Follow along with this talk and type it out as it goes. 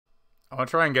I want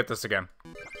to try and get this again.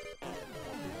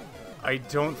 I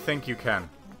don't think you can.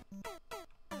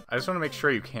 I just want to make sure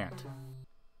you can't.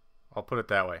 I'll put it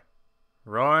that way.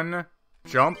 Run.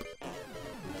 Jump.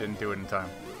 Didn't do it in time.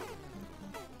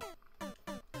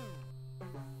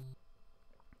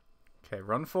 Okay,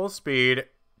 run full speed.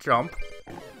 Jump.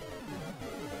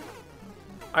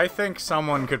 I think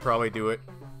someone could probably do it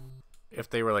if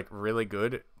they were, like, really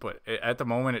good, but at the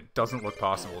moment it doesn't look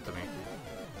possible to me.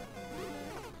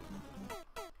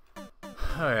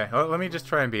 Okay, well, let me just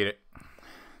try and beat it.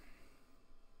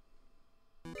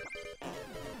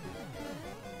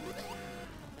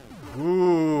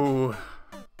 Ooh.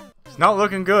 It's not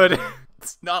looking good.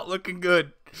 It's not looking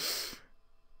good.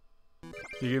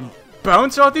 You can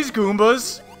bounce out these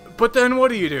Goombas, but then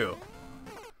what do?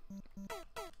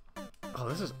 Oh,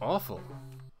 this is awful.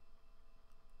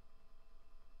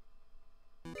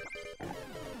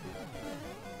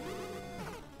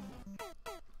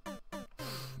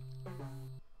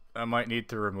 I might need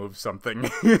to remove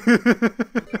something.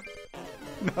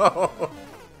 No.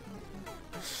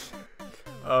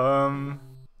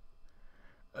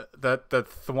 That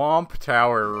Thwomp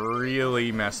Tower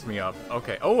really messed me up.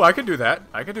 Okay. Oh, I could do that.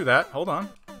 I could do that. Hold on.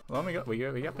 Well, we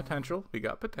got potential. We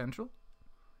got potential.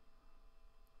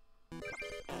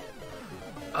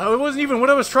 Oh, it wasn't even what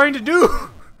I was trying to do.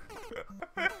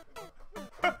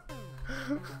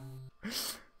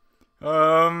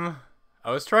 I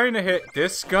was trying to hit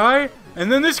this guy,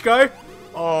 and then this guy.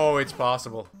 Oh, it's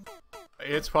possible.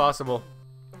 It's possible.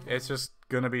 It's just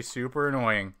gonna be super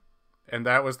annoying. And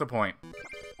that was the point.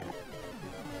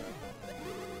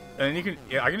 And you can,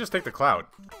 yeah, I can just take the cloud.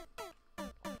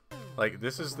 Like,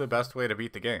 this is the best way to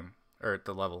beat the game. Or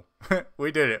the level.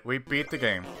 We did it. We beat the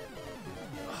game.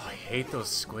 Oh, I hate those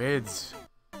squids.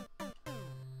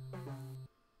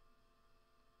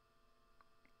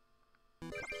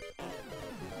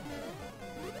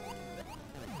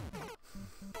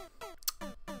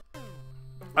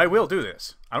 I will do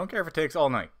this. I don't care if it takes all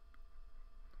night.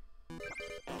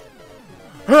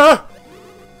 Ah!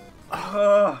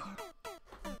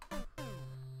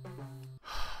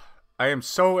 I am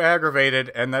so aggravated,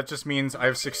 and that just means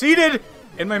I've succeeded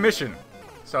in my mission.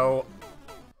 So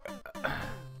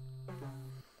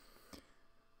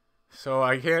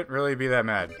I can't really be that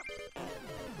mad.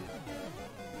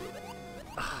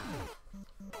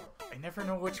 I never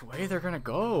know which way they're gonna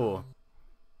go.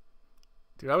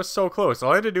 Dude, I was so close.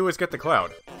 All I had to do was get the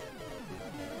cloud.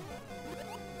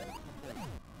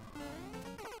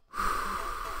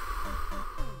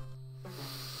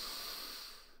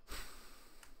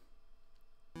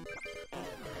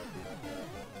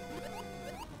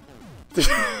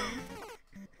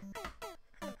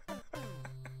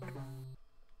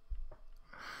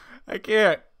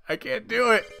 I can't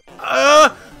do it.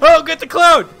 Oh, get the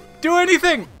cloud! Do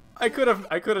anything! I could have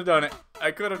done it.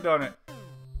 I could have done it.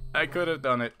 I could have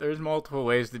done it. There's multiple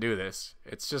ways to do this.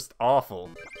 It's just awful.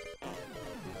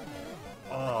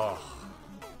 Oh.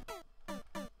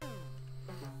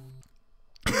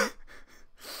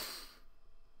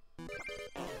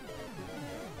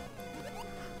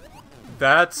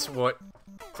 That's what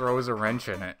throws a wrench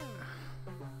in it.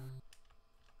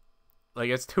 Like,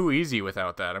 it's too easy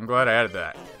without that. I'm glad I added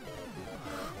that.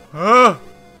 Ah!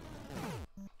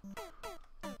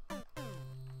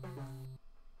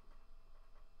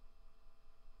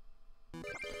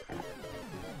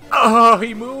 Oh,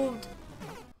 he moved!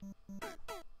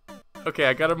 Okay,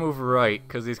 I gotta move right,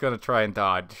 because he's gonna try and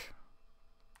dodge.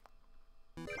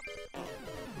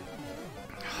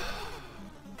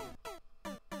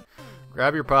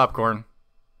 Grab your popcorn.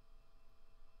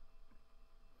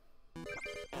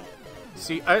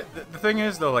 See, the thing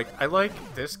is, though, like, I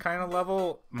like this kind of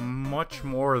level much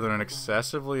more than an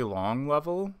excessively long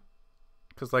level.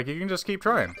 Because, like, you can just keep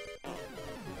trying.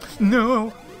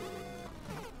 No!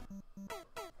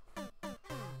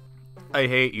 I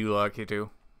hate you,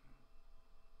 Lakitu.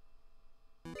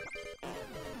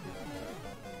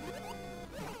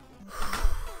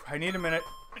 I need a minute.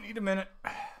 I need a minute.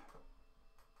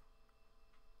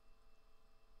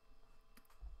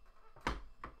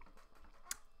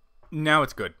 Now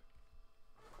it's good.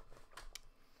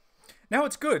 Now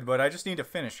it's good, but I just need to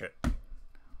finish it.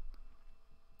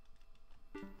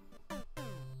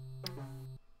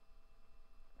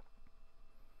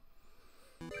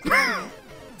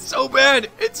 It's so bad!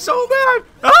 It's so bad!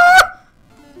 Ah!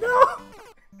 No!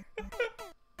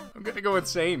 I'm gonna go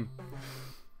insane.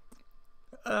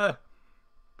 Oh.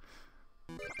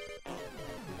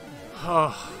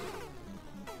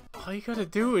 All you gotta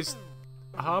do is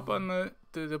hop on the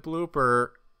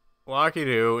blooper,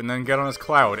 Lakitu, and then get on his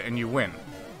cloud, and you win.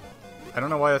 I don't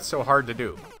know why that's so hard to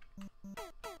do.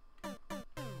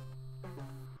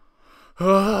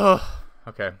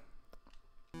 Okay.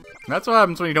 That's what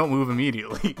happens when you don't move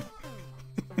immediately.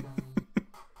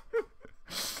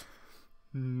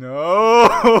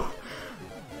 No!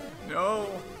 No!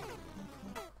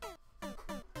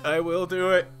 I will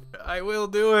do it. I will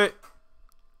do it.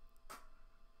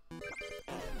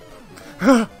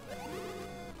 I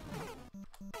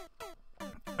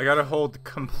gotta hold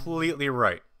completely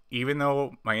right, even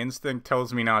though my instinct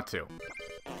tells me not to.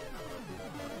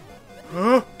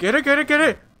 Get it, get it, get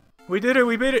it! We did it,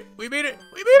 we beat it, we beat it,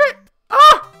 we beat it!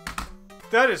 Ah!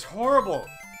 That is horrible.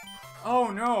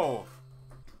 Oh no.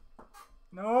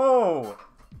 No.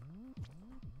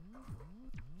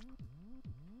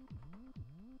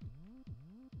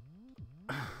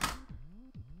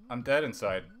 I'm dead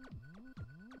inside.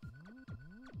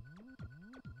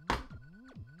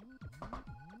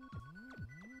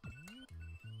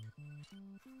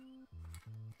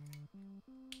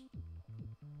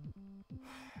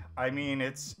 I mean,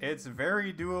 it's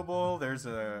very doable. There's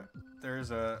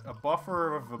a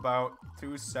buffer of about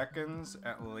 2 seconds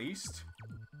at least.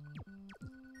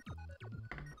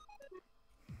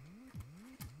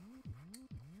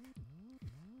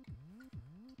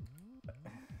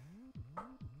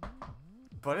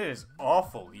 But it is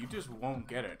awful. You just won't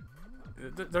get it.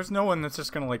 There's no one that's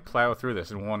just gonna like plow through this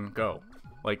in one go.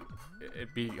 Like,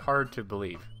 it'd be hard to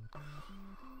believe.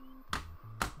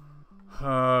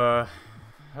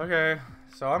 Okay,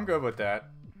 so I'm good with that.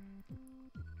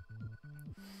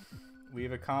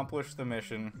 We've accomplished the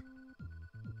mission.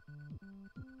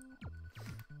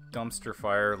 Dumpster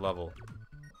fire level.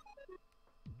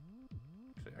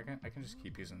 Actually, I can just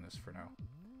keep using this for now.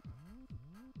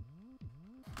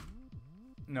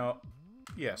 No.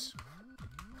 Yes.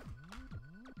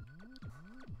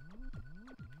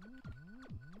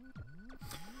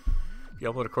 You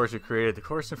upload a course you created. The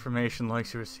course information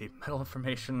likes you receive medal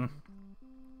information.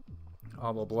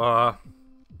 Blah, blah, blah.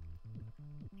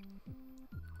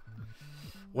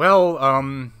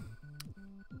 Well,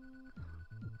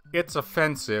 it's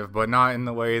offensive, but not in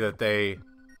the way that they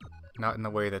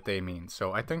mean.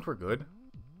 So I think we're good.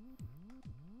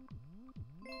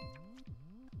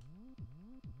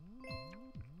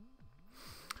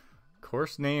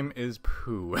 Course name is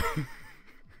Pooh.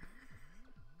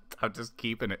 I'm just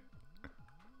keeping it.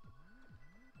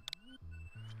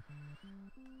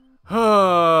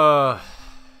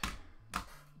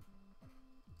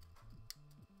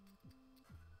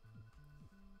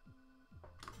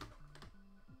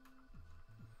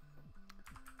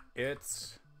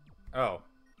 It's... Oh.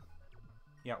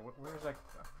 Yeah, where is that?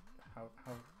 How...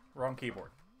 Wrong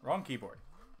keyboard. Wrong keyboard.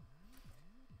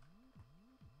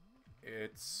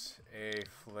 It's a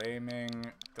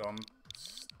flaming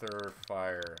dumpster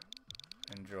fire.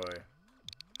 Enjoy.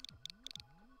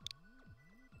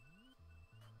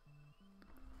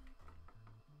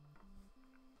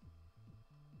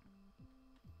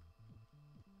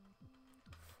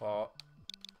 Follow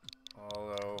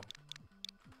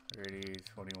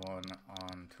 3021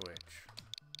 on Twitch.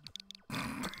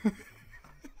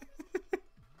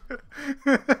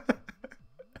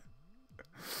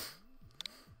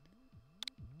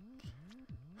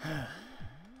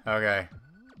 Okay.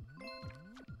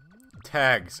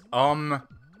 Tags.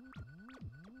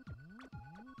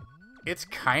 It's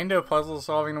kind of puzzle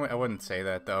solving. I wouldn't say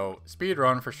that though.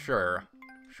 Speedrun for sure.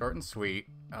 Short and sweet.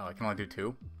 Oh, I can only do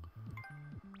 2.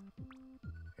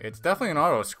 It's definitely an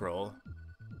auto scroll.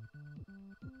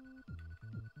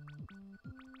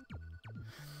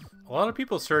 A lot of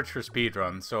people search for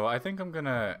speedruns, so I think I'm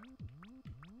gonna...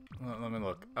 Let me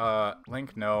look.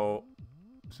 Link, no.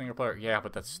 Single player, yeah,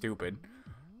 but that's stupid.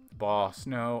 Boss,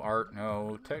 no. Art,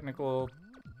 no. Technical,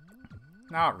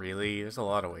 not really. There's a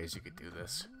lot of ways you could do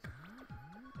this.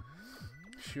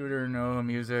 Shooter, no.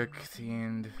 Music,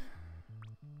 themed.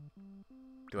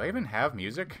 Do I even have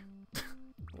music?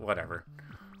 Whatever.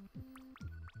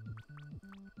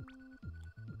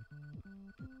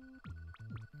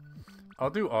 I'll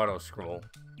do auto scroll.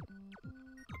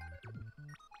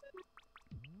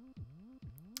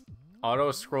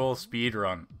 Auto scroll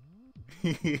speedrun.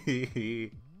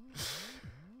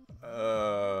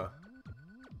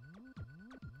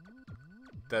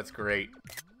 That's great.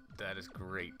 That is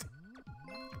great.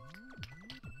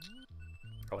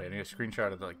 Oh wait, I need a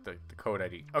screenshot of the code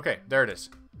ID. Okay, there it is.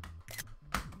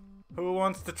 Who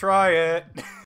wants to try it?